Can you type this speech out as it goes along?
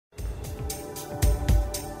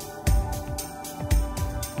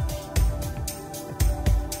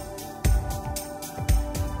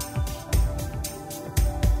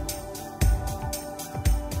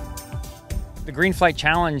Green Flight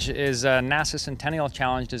Challenge is a NASA Centennial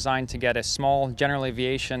Challenge designed to get a small general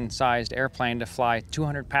aviation-sized airplane to fly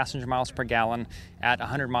 200 passenger miles per gallon at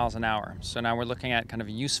 100 miles an hour. So now we're looking at kind of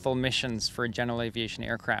useful missions for a general aviation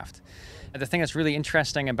aircraft. The thing that's really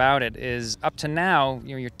interesting about it is up to now,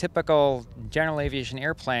 your typical general aviation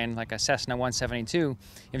airplane, like a Cessna 172,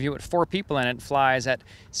 if you put 4 people in it, flies at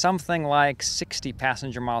something like 60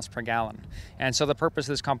 passenger miles per gallon. And so the purpose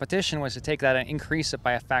of this competition was to take that and increase it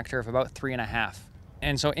by a factor of about 3.5.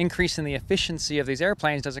 And so increasing the efficiency of these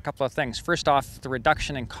airplanes does a couple of things. First off, the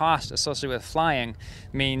reduction in cost associated with flying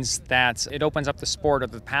means that it opens up the sport or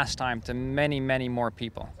the pastime to many, many more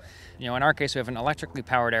people. In our case, we have an electrically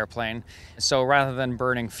powered airplane, so rather than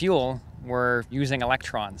burning fuel, we're using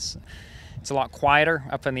electrons. It's a lot quieter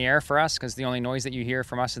up in the air for us because the only noise that you hear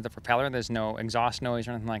from us is the propeller. There's no exhaust noise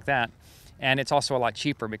or anything like that. And it's also a lot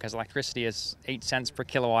cheaper because electricity is 8 cents per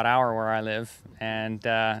kilowatt hour where I live, and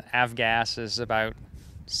avgas is about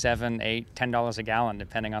 $7, $8, $10 a gallon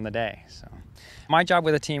depending on the day. So my job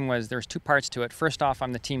with the team was there's 2 parts to it. First off,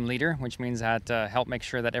 I'm the team leader, which means I had to help make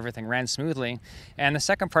sure that everything ran smoothly. And the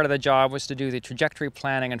second part of the job was to do the trajectory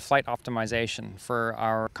planning and flight optimization for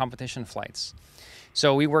our competition flights.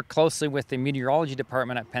 So we work closely with the meteorology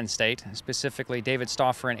department at Penn State, specifically David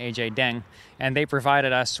Stauffer and AJ Deng, and they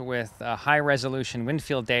provided us with high-resolution wind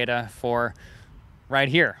field data for right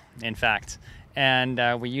here, in fact. And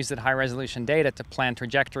we used that high-resolution data to plan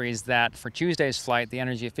trajectories that, for Tuesday's flight, the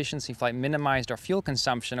energy efficiency flight minimized our fuel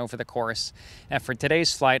consumption over the course, and for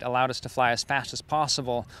today's flight allowed us to fly as fast as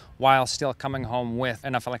possible while still coming home with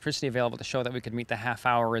enough electricity available to show that we could meet the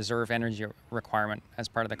half-hour reserve energy requirement as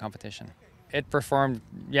part of the competition. It performed,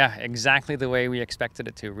 exactly the way we expected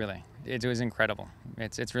it to, really. It was incredible.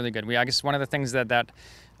 It's really good. I guess one of the things that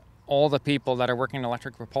all the people that are working in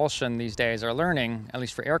electric propulsion these days are learning, at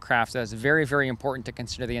least for aircraft, that it's very, very important to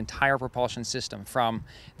consider the entire propulsion system, from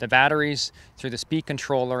the batteries, through the speed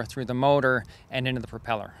controller, through the motor, and into the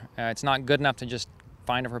propeller. It's not good enough to just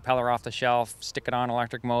find a propeller off the shelf, stick it on an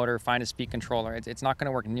electric motor, find a speed controller. It's not going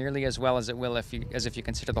to work nearly as well as it will if you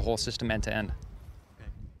consider the whole system end to end.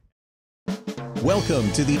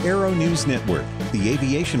 Welcome to the Aero-News Network, the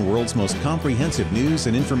aviation world's most comprehensive news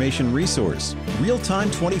and information resource. Real-time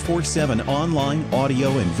 24/7 online audio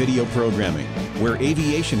and video programming, where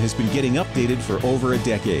aviation has been getting updated for over a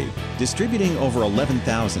decade. Distributing over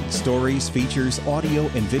 11,000 stories, features, audio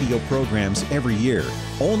and video programs every year.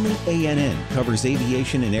 Only ANN covers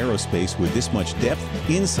aviation and aerospace with this much depth,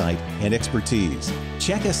 insight, and expertise.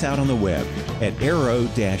 Check us out on the web at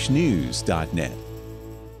aero-news.net.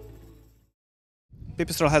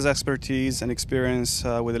 Pipistrel has expertise and experience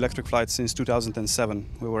with electric flights since 2007.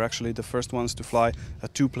 We were actually the first ones to fly a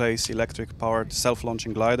 2-place electric-powered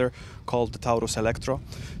self-launching glider called the Taurus Electro.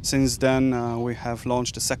 Since then, we have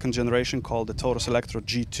launched a second generation called the Taurus Electro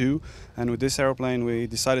G2, and with this airplane we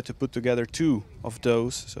decided to put together 2 of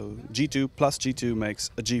those. So G2 plus G2 makes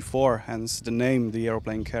a G4, hence the name the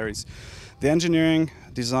airplane carries. The engineering,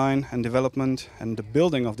 design and development and the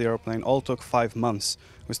building of the airplane all took 5 months.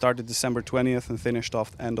 We started December 20th and finished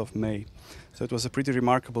off end of May. So it was a pretty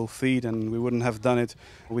remarkable feat, and we wouldn't have done it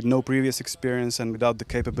with no previous experience and without the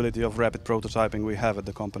capability of rapid prototyping we have at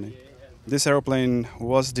the company. This airplane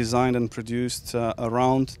was designed and produced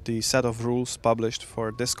around the set of rules published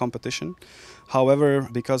for this competition. However,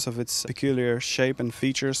 because of its peculiar shape and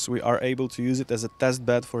features, we are able to use it as a test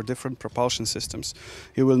bed for different propulsion systems.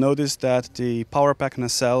 You will notice that the power pack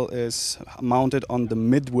nacelle is mounted on the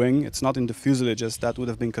mid-wing. It's not in the fuselage, as that would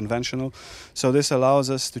have been conventional. So this allows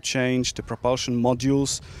us to change the propulsion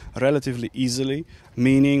modules relatively easily,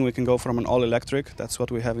 meaning we can go from an all-electric, that's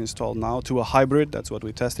what we have installed now, to a hybrid, that's what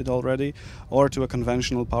we tested already, or to a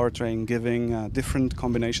conventional powertrain, giving different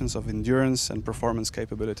combinations of endurance and performance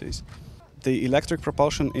capabilities. The electric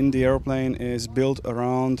propulsion in the airplane is built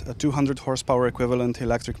around a 200 horsepower equivalent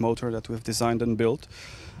electric motor that we've designed and built,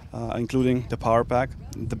 including the power pack.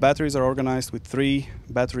 The batteries are organized with 3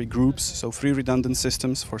 battery groups, so 3 redundant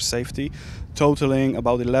systems for safety, totaling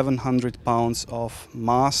about 1,100 pounds of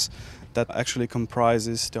mass that actually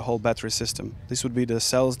comprises the whole battery system. This would be the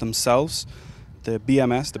cells themselves, the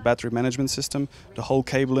BMS, the battery management system, the whole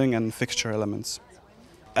cabling and fixture elements.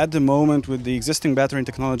 At the moment, with the existing battery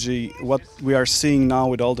technology, what we are seeing now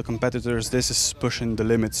with all the competitors, this is pushing the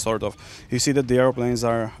limits, sort of. You see that the airplanes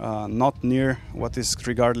are not near what is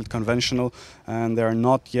regarded conventional, and they are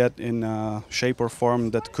not yet in a shape or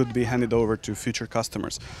form that could be handed over to future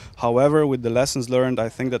customers. However, with the lessons learned, I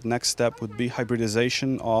think that next step would be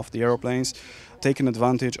hybridization of the airplanes, taking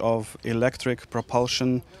advantage of electric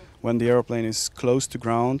propulsion when the airplane is close to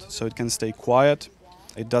ground, so it can stay quiet,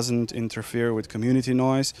 It doesn't interfere with community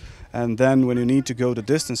noise. And then when you need to go the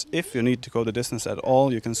distance, if you need to go the distance at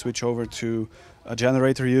all, you can switch over to a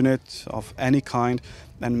generator unit of any kind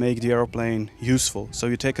and make the aeroplane useful. So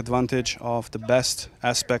you take advantage of the best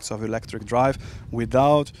aspects of electric drive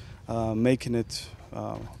without making it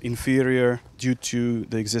inferior due to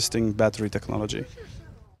the existing battery technology.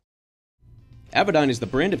 Avidyne is the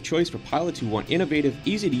brand of choice for pilots who want innovative,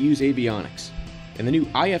 easy-to-use avionics. And the new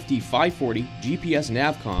IFD 540 GPS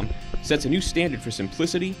Navcom sets a new standard for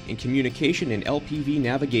simplicity in communication and LPV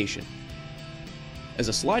navigation. As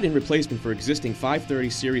a slide-in replacement for existing 530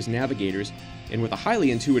 series navigators, and with a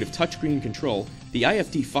highly intuitive touchscreen control, the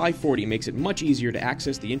IFD 540 makes it much easier to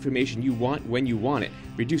access the information you want when you want it,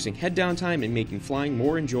 reducing head-down time and making flying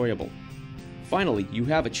more enjoyable. Finally, you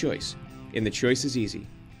have a choice, and the choice is easy.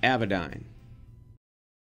 Avidyne.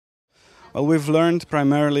 Well, we've learned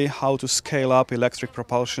primarily how to scale up electric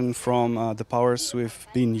propulsion from the powers we've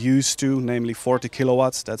been used to, namely 40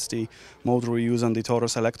 kilowatts. That's the motor we use on the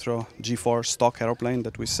Taurus Electro G4 stock aeroplane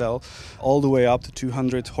that we sell, all the way up to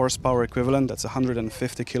 200 horsepower equivalent. That's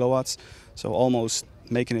 150 kilowatts, so almost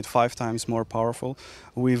making it 5 times more powerful.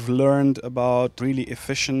 We've learned about really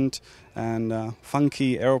efficient and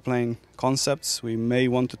funky aeroplane concepts we may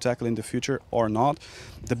want to tackle in the future or not.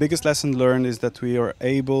 The biggest lesson learned is that we are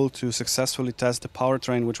able to successfully test the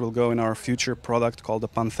powertrain which will go in our future product called the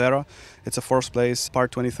Panthera. It's a first place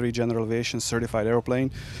Part 23 General Aviation certified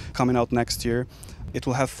airplane coming out next year. It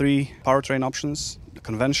will have 3 powertrain options: the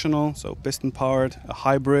conventional, so piston powered, a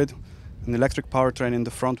hybrid, an electric powertrain in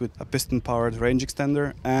the front with a piston-powered range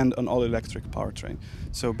extender, and an all-electric powertrain.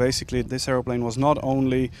 So basically this aeroplane was not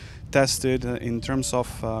only tested in terms of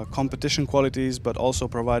competition qualities, but also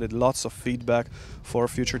provided lots of feedback for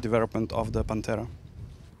future development of the Panthera.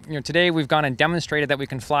 You know, today we've gone and demonstrated that we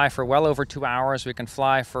can fly for well over 2 hours. We can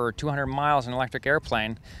fly for 200 miles in an electric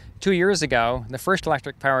airplane. 2 years ago, the first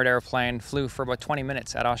electric-powered airplane flew for about 20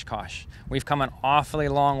 minutes at Oshkosh. We've come an awfully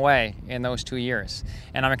long way in those 2 years,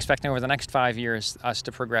 and I'm expecting over the next 5 years us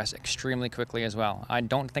to progress extremely quickly as well. I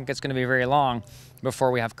don't think it's going to be very long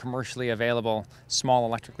before we have commercially available small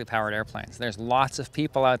electrically powered airplanes. There's lots of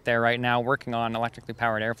people out there right now working on electrically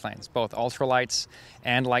powered airplanes, both ultralights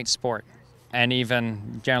and light sport, and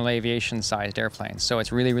even general aviation-sized airplanes. So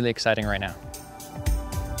it's really, really exciting right now.